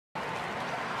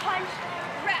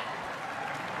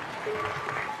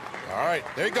All right,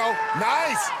 there you go.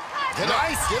 Nice.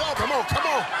 Nice. Get up. Come on, come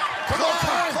on. Come on,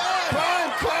 climb.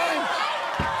 Climb.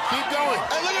 Keep going.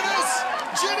 And look at this.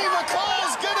 Ginny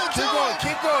McCall's gonna do it.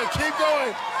 Keep going. Keep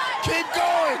going.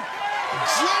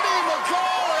 Ginny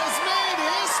McCall has made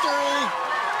history.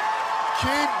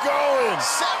 Keep going.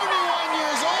 71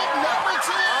 years old, number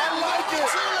 2. I like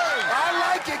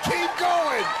it. Keep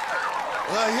going.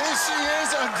 Well, here she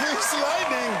is on Grease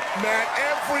Lightning. Man,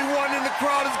 everyone in the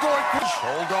crowd is going.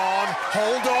 Hold on.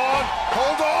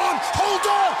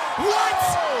 What?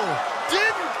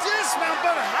 Didn't dismount,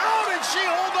 but how did she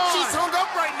hold on? She's hung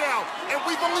up right now, and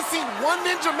we've only seen one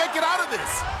ninja make it out of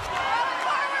this.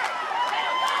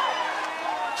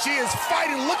 She is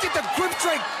fighting. Look at the grip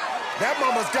strength. That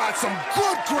mama's got some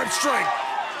good grip strength.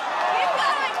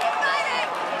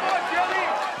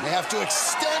 They have to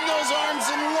extend those arms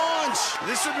and launch.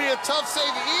 This would be a tough save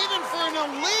even for an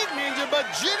elite ninja, but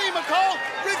Ginny McCall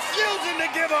refusing to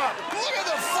give up. Look at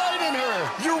the fight in her.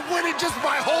 You're winning just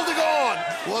by holding on.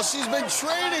 Well, she's been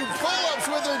training pull-ups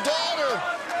with her daughter.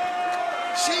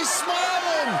 She's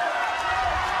smiling.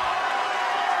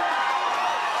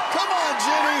 Come on,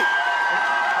 Ginny.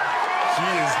 She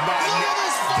is not. Look at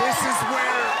this fight.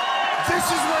 This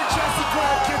is where Jessie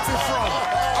Graf gets it from.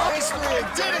 History and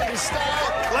did it in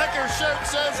style. Like her shirt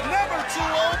says, never too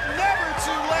old, never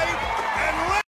too late.